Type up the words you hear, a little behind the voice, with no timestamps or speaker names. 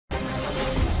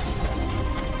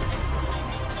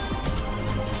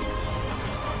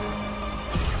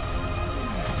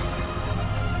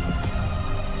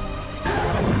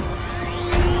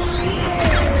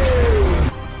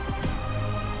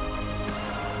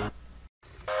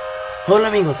Hola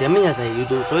amigos y amigas de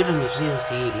YouTube, soy Remisios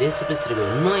y este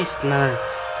review no es nada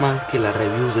más que la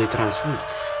review de Transform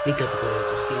ni tampoco de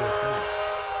otros temas.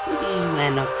 Y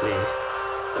bueno, pues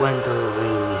cuando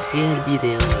inicié el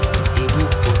video del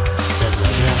dibujo, bla bla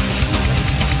bla,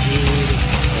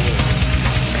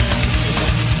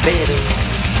 pero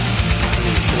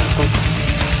la cosa,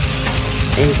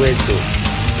 he encuentro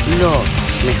los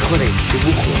mejores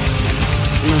dibujos,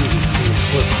 no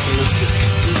mejor, sino que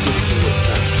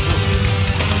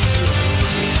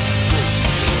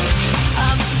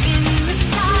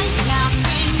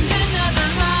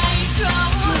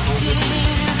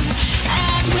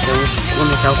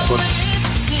unos ojos.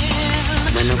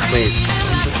 Bueno, pues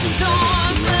vamos a comenzar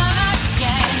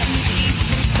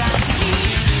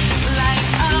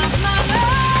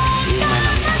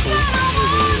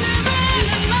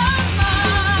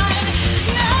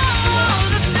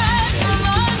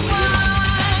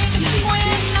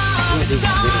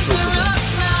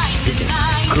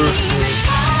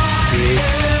al final.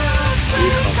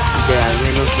 Al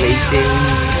menos le hice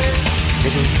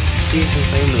sí es un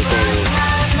frame, pero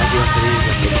así va a salir la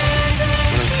película.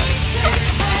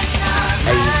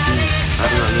 Ahí sí,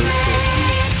 armamentos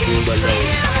y un valor.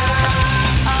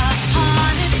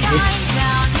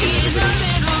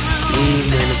 Y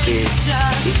bueno, pues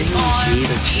hice muy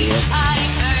chido,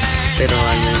 pero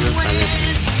al menos a ver,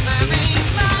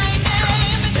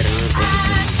 pero no me puedo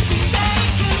hacer.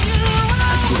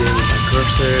 Aquí vemos a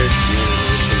cursor,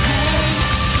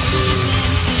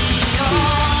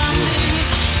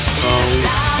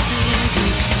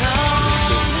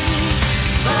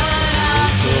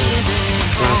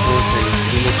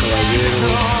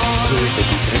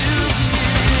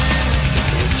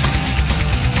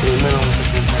 primero vamos a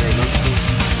pintar el otro,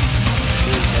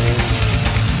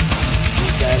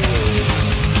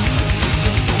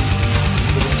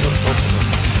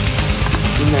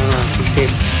 y nada más hice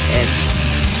el,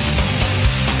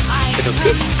 pero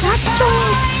qué cacho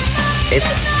es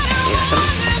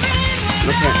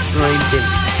no sé, no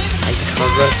entiendo. Hay que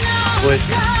jugar pues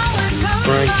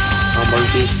Sprite,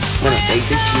 Bumblebee. Bueno, se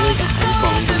dice chido ya, el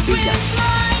Bumblebee ya.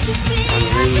 A mí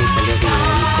me salió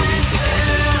dinámico y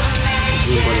un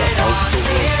símbolo auto,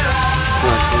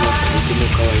 como el último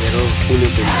caballero, Julio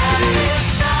 23,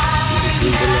 y el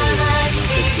símbolo de no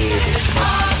sé qué,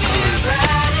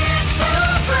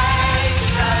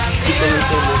 y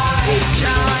comenzamos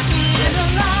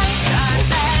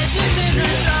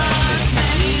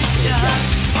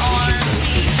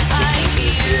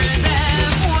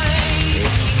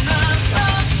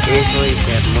eso es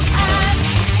hermoso,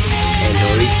 el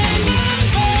origen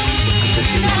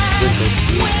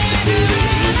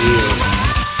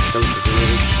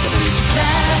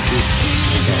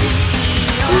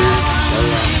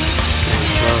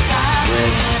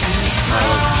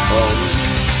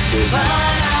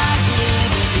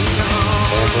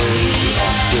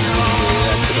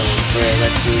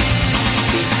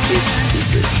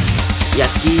y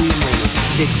aquí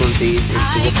me conseguir el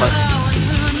tubo fácil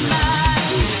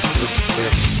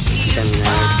y también a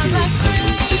ver si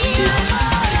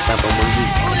está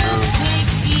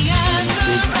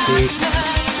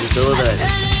y todo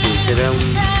será un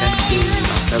casting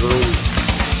basado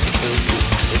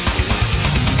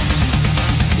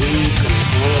y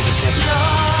como los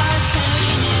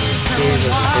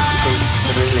escépticos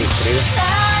pero es la entrega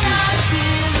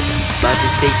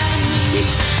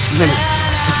bueno,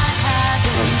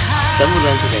 estamos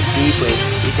dando de aquí pues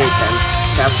hice tan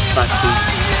chapa aquí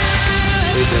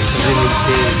pues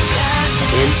obviamente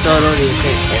en solo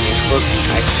dije el mejor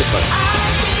a este partido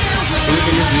no me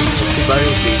salió bien este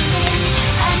barrio que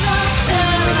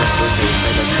no me puedo salir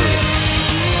de todo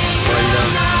bueno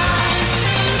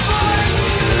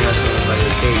no me puedo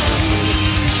barrio que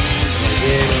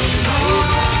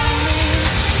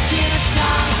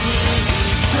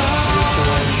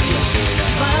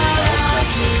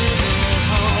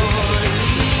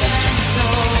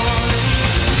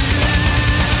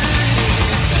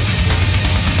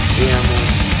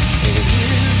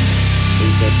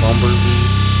Bumblebee,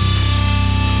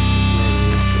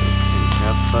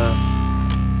 Rafa,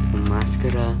 su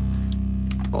máscara,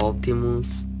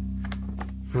 Optimus,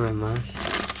 nada más.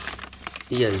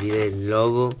 Y olvidé el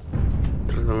logo,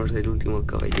 Transformers del último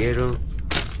caballero.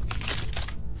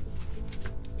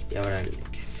 Y ahora el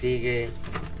que sigue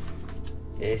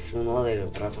es uno de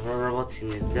los Transformers Robots in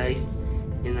Disguise.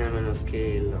 Y nada menos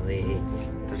que lo de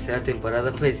tercera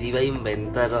temporada, pues iba a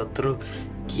inventar otro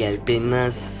que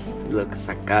apenas lo que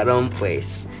sacaron,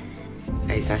 pues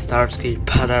ahí está Starsky,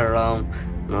 Padaron,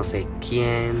 no sé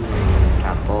quién,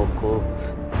 tampoco,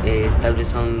 tal vez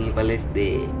son iguales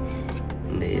de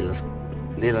los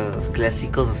de los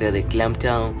clásicos, o sea, de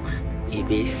Clampdown y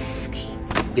Beast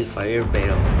Fire,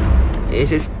 pero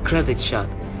ese es Crowded Shot.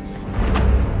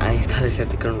 Ahí está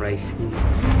Decepticon Rising,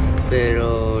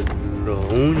 pero lo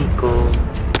único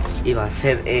iba a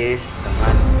hacer es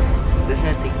tomar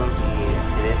Decepticons y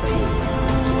hacer eso y me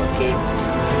equivoqué.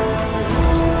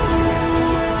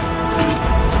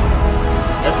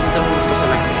 El punto de los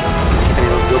personajes que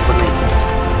tenemos Weaponizers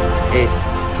es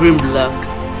Dreamblock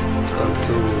con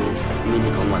su mini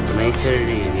Commandonizer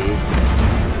y es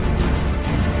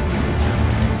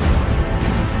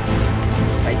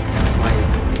Psycho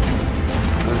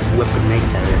con su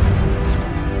Weaponizer.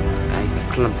 Ahí está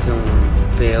Clampton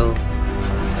feo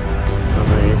y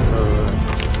todo eso,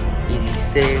 y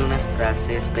dice unas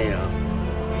frases, pero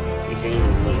dice en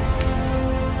inglés.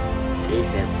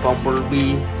 Dice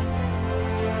Bumblebee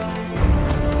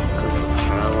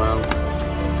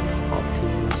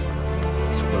Optimus,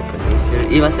 su Weaponizer.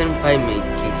 Iba a ser un Filemate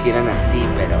que hicieran así,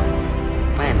 pero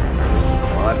bueno, no me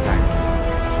importa.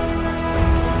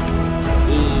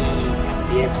 Y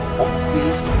bien,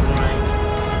 Optimus Prime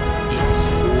y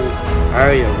su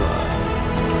Aerobot.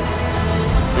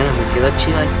 Bueno, me quedó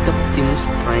chido este Optimus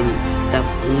Prime, está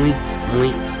muy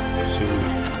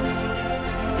genial.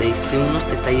 Le hice unos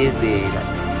detalles de la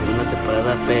segunda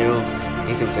temporada, pero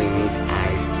hice un Filemate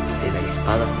de la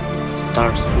espada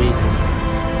Starscream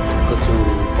con su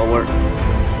power up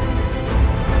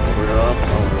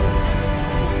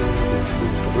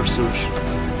o power surge.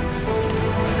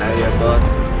 Aerobot.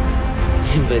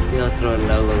 Inventé otro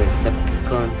logo de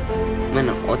Decepticon,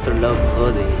 bueno, otro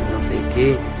logo de no sé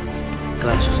qué,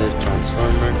 Clash of the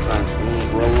Transformer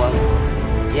Rollout.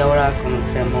 Y ahora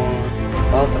comencemos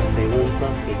otro segundo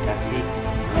que casi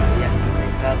había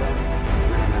completado.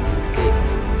 Es que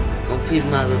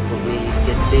confirmado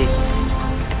 2017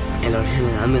 el origen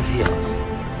de Ríos.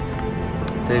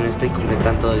 Entonces no estoy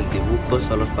completando el dibujo,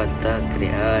 solo falta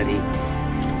crear y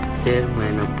hacer.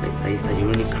 Bueno, pues ahí está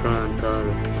Unicron,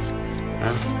 todo.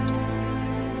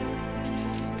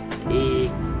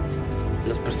 Y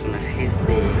los personajes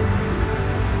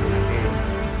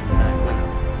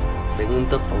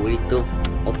segundo favorito,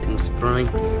 Optimus Prime,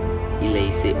 y le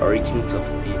hice Origins of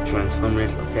the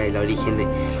Transformers, o sea, el origen de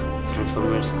los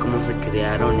Transformers, cómo se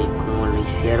crearon y cómo lo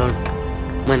hicieron.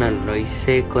 Bueno, lo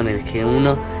hice con el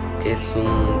G1, que es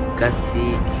un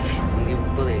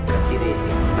dibujo de casi de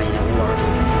Combiner World.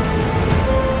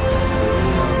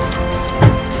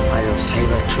 A los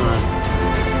Cybertron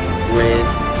Red,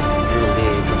 el de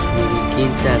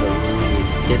 2015 a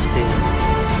 2017.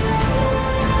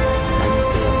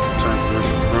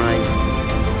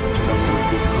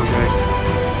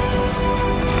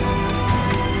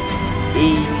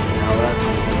 Y ahora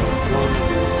con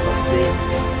dibujos de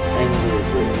Angry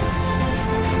Birds.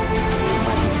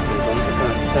 Bueno, pues vamos a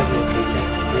comenzar lo que ya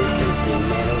desde el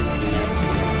primero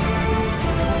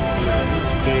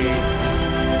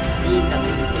y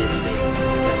también desde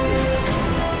la serie.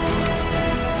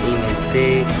 Inventé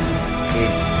que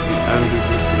es The Angry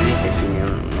Birds series, que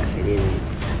tenían una serie de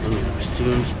Angry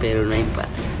Birds, pero no hay para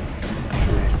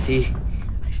hacer así.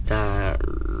 Ahí está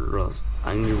los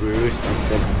Angry Birds,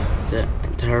 hasta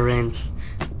Terrence,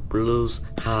 Blues,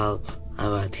 Hal,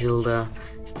 Abatilda,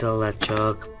 Stella,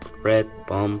 Chuck, Red,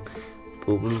 Bomb,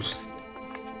 Bubbles,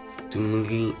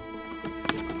 Tumugi.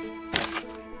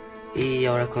 Y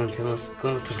ahora comencemos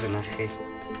con los personajes.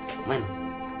 Bueno,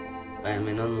 al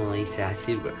menos no hice a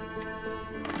Silver.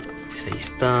 Pues ahí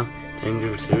está Angry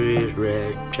Birds,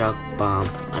 Red, Chuck, Bomb,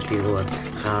 Atilda,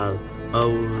 Hal,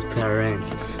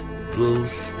 Terrence,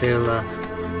 Blues, Stella,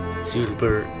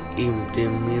 Silver y The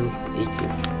Milk Eagle.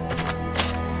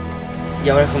 Y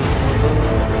ahora comenzamos con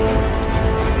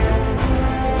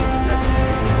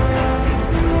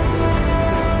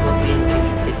todos bien que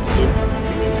dice bien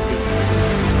excelente,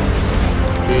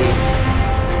 que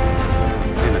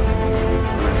bueno,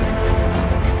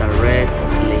 está Red,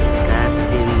 le hice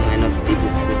casi menos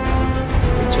dibujo.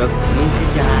 Este Chuck me hice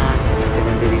ya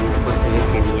excelente dibujo, se ve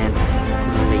genial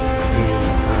como le hice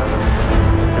y todo.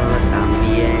 Estaba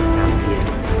también.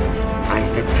 Ahí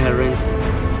está Terrence.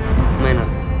 Bueno,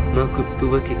 no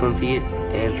tuve que conseguir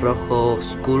el rojo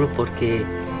oscuro porque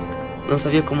no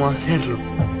sabía cómo hacerlo.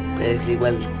 Pero es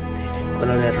igual, es el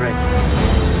color de Red.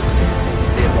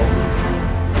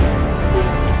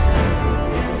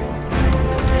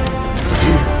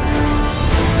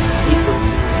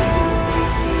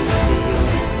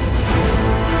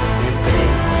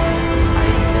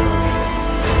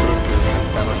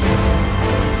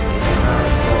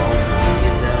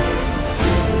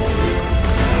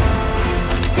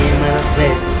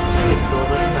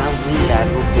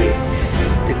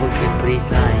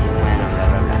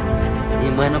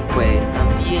 bueno, pues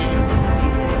también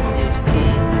quise decir que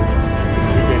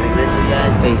estoy de regreso ya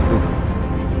en Facebook.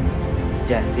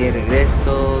 Ya estoy de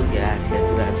regreso,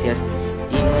 gracias.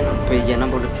 Y bueno, pues ya no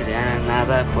bloquearé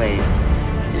nada, pues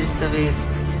esta vez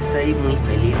estoy muy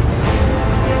feliz con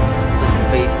el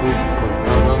Facebook, con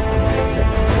todo, etc.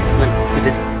 Bueno, si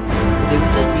te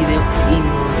gusta el video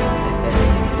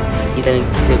y también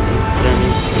quise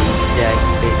mostrarles que hice a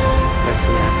este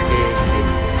personaje de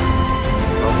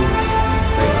Robux,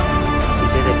 pues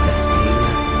hice de plastilina.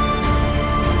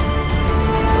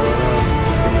 Todo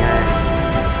genial.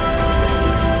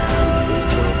 De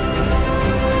hecho,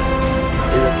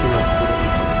 es lo que no pude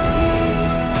conseguir.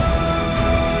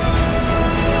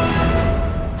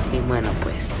 Y bueno,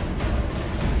 pues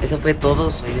eso fue todo.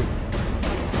 Soy de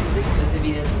este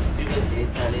video, suscríbete,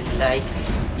 dale like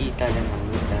y dale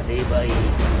manita arriba y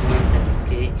coméntanos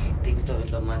que te gustó ver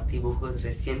los más dibujos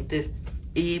recientes.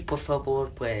 Y por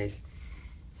favor, pues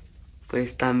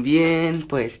también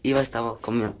iba a estar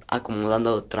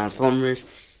acomodando Transformers.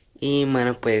 Y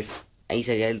bueno, pues ahí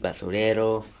sería el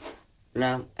basurero,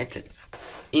 etcétera.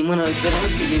 Y bueno, esperamos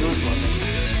que llegue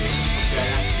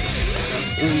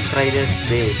un trailer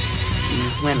de...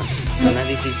 Bueno, van a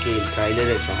decir que el trailer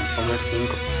de Transformers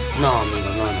 5... No,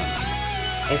 amigos, no.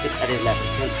 Ese haré la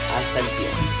reacción hasta el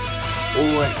viernes. O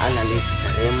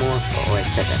analizaremos o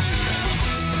etcétera.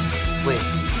 Pues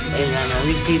el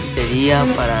análisis sería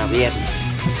para viernes.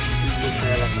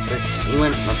 Y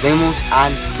bueno, nos vemos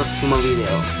al próximo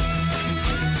video.